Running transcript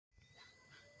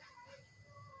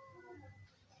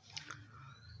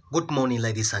Good morning,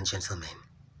 ladies and gentlemen.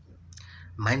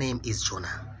 My name is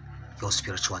Jonah, your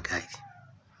spiritual guide.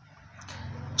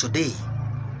 Today,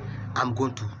 I'm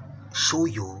going to show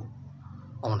you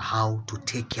on how to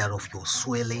take care of your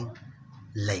swelling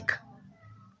leg.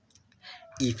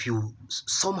 If you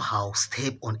somehow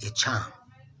step on a charm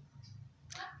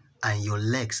and your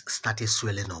legs started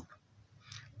swelling up,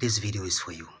 this video is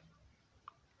for you.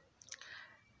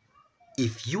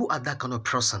 If you are that kind of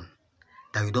person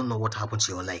that you don't know what happened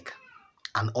to your leg,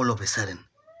 and all of a sudden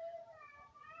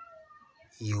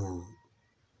you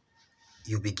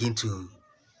begin to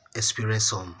experience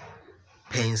some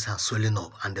pains and swelling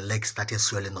up, and the leg started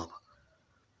swelling up,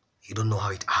 you don't know how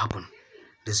it happened,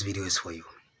 this video is for you.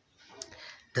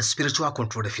 The spiritual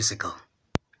control the physical.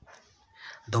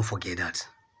 Don't forget that.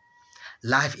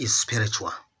 Life is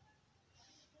spiritual.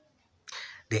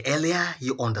 The earlier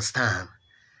you understand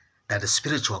that the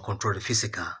spiritual control the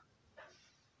physical,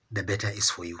 the better it is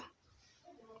for you.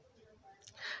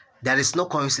 There is no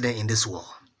coincidence in this world.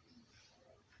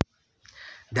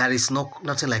 There is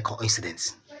nothing like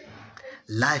coincidence.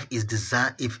 Life is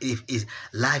designed,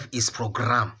 life is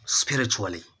programmed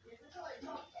spiritually.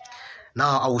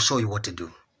 Now I will show you what to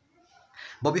do.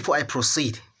 But before I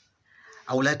proceed,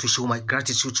 I would like to show my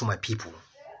gratitude to my people,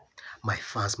 my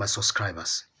fans, my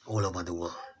subscribers all over the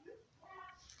world,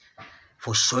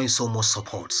 for showing so much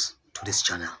support to this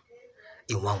channel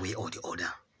in one way or the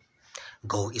other.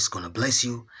 God is going to bless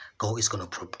you. God is going to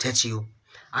protect you.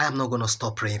 I am not going to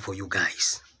stop praying for you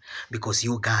guys, because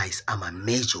you guys are my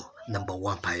major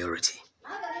 #1 priority.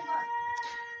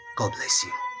 God bless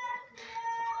you.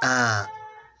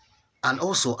 And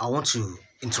also, I want to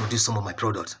introduce some of my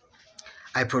products.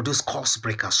 I produce curse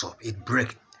breaker soap. It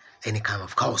breaks any kind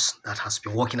of curse that has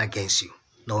been working against you,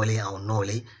 knowingly or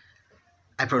unknowingly.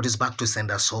 I produce back to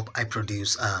sender soap. I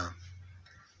produce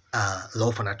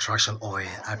love and attraction oil.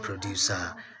 I produce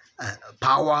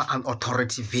power and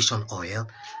authority vision oil.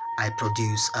 I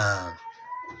produce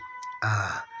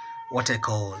what I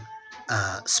call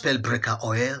spell breaker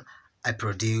oil. I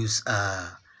produce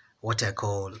what I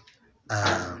call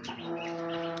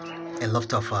a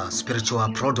lot of spiritual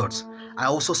products. I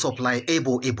also supply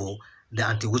Ebo, the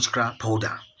anti-witchcraft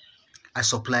powder. I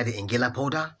supply the Engela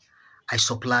powder. I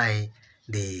supply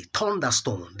the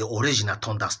Thunderstone, the original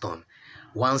Thunderstone.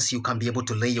 Once you can be able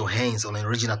to lay your hands on an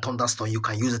original Thunderstone, you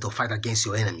can use it to fight against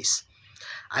your enemies.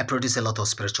 I produce a lot of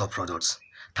spiritual products.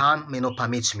 Time may not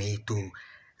permit me to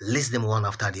list them one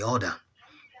after the other.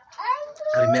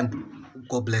 Remember,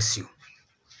 God bless you.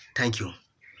 Thank you.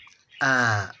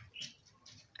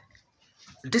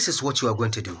 This is what you are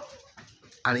going to do.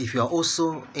 And if you are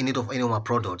also in need of any of my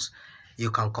products, you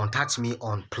can contact me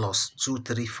on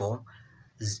 +234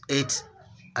 8.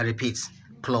 I repeat,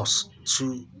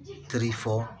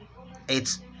 +234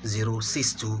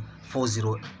 8062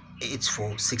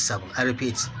 408467. I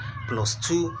repeat,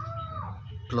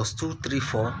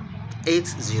 +234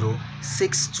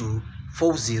 8062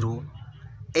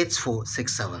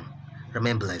 408467.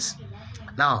 Remember this.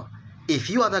 Now, if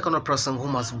you are that kind of person who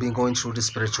has been going through the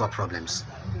spiritual problems,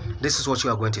 this is what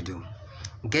you are going to do.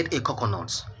 Get a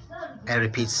coconut. I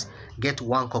repeat, get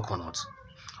 1 coconut.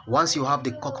 Once you have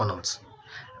the coconut,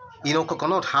 you know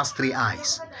coconut has 3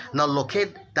 eyes. Now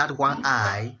locate that 1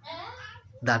 eye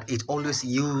that it always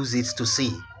uses to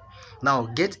see. Now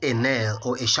get a nail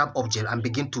or a sharp object and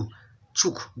begin to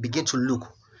begin to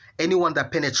look. Anyone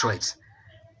that penetrates,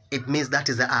 it means that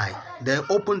is the eye. Then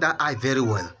open that eye very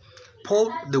well.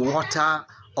 Pour the water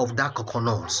of that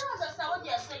coconut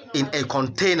in a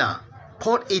container.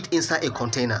 Pour it inside a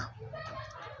container.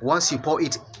 Once you pour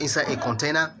it inside a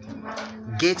container,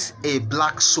 get a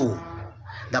black soap.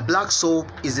 The black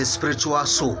soap is a spiritual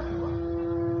soap.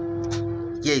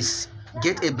 Yes,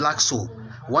 get a black soap.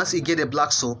 Once you get a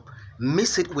black soap,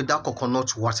 mix it with that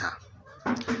coconut water.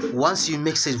 Once you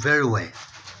mix it very well,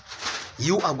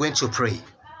 you are going to pray.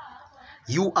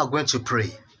 You are going to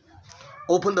pray.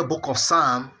 Open the book of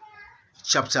Psalm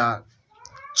chapter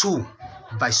 2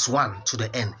 verse 1 to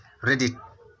the end. Read it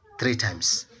 3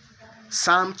 times.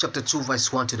 Psalm chapter 2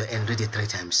 verse 1 to the end. Read it 3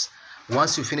 times.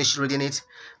 Once you finish reading it,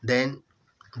 then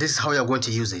this is how you are going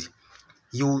to use it.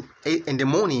 You, in the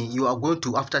morning, you are going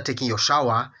to, after taking your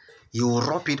shower, you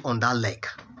rub it on that leg.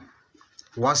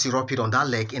 Once you rub it on that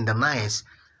leg, in the night,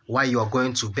 while you are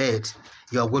going to bed,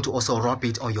 you are going to also rub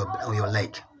it on your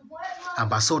leg. And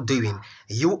by so doing,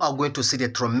 you are going to see the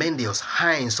tremendous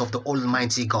hands of the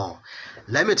Almighty God.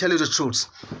 Let me tell you the truth.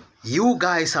 You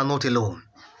guys are not alone.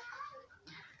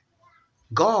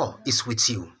 God is with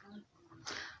you.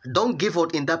 Don't give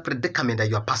up in that predicament that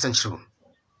you are passing through,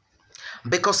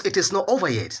 because it is not over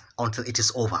yet until it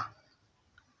is over.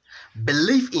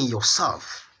 Believe in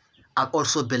yourself and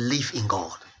also believe in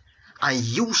God, and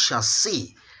you shall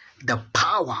see the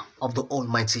power of the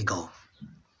Almighty God.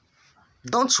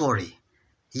 Don't worry,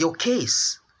 your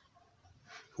case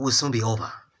will soon be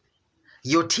over.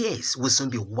 Your tears will soon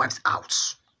be wiped out.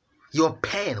 Your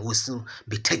pain will soon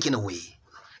be taken away.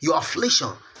 Your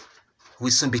affliction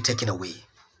will soon be taken away.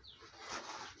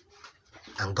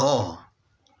 And God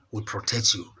will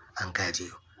protect you and guide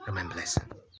you. Remain blessed.